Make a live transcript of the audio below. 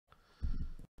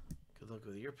Good luck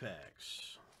with your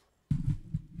packs.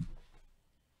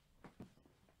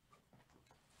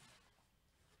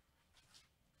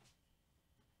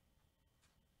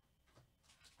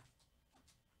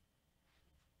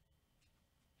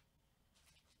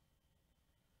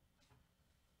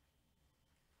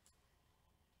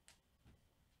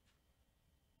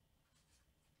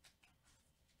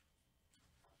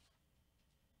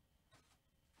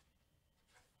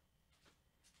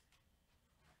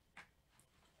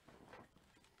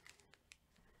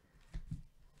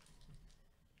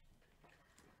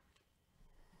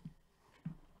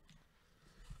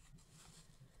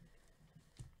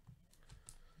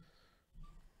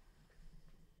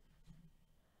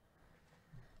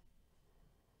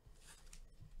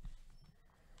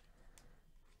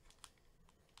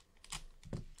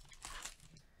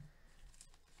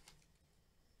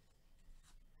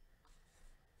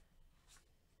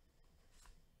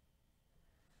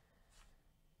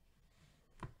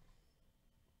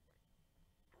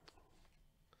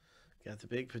 Got the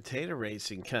big potato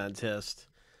racing contest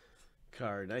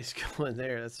card. Nice going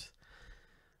there.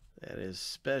 That is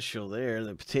special there.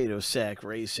 The potato sack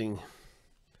racing.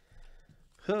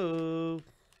 Ho.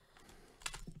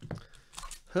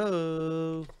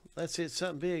 Ho. Let's hit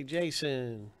something big,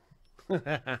 Jason.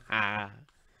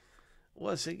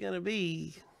 What's it gonna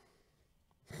be?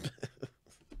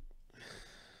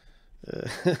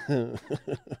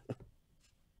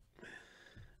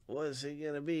 What's it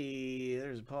gonna be?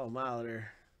 There's a Paul Molitor.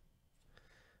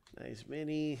 Nice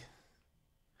mini.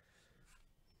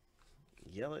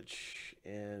 Yelich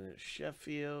and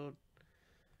Sheffield.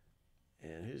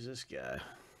 And who's this guy?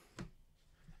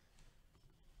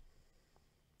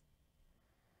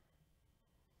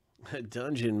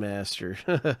 Dungeon Master.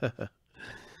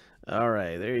 All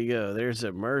right, there you go. There's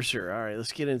a Mercer. All right,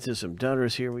 let's get into some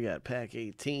Donruss here. We got pack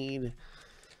 18.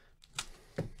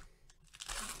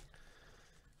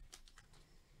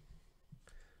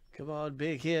 Come on,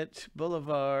 big hit.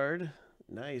 Boulevard.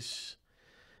 Nice.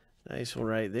 Nice one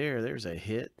right there. There's a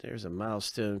hit. There's a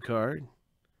milestone card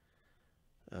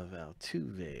of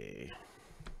Altuve.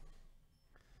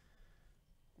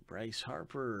 Bryce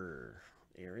Harper.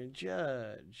 Aaron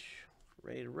Judge.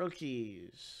 Rated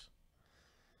rookies.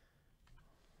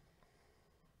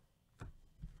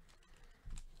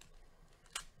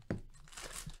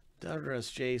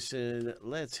 Donruss, Jason.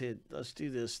 Let's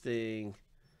do this thing.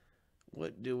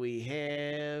 What do we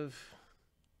have?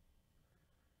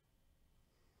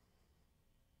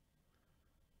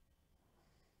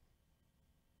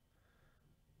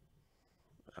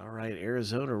 All right,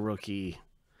 Arizona rookie.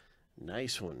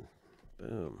 Nice one.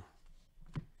 Boom.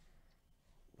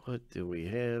 What do we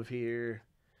have here?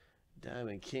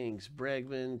 Diamond Kings,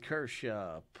 Bregman,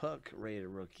 Kershaw, Puck, rated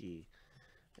rookie.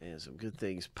 And some good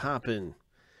things popping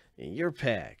in your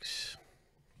packs.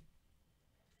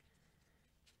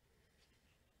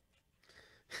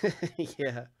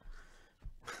 Yeah,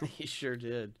 he sure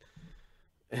did.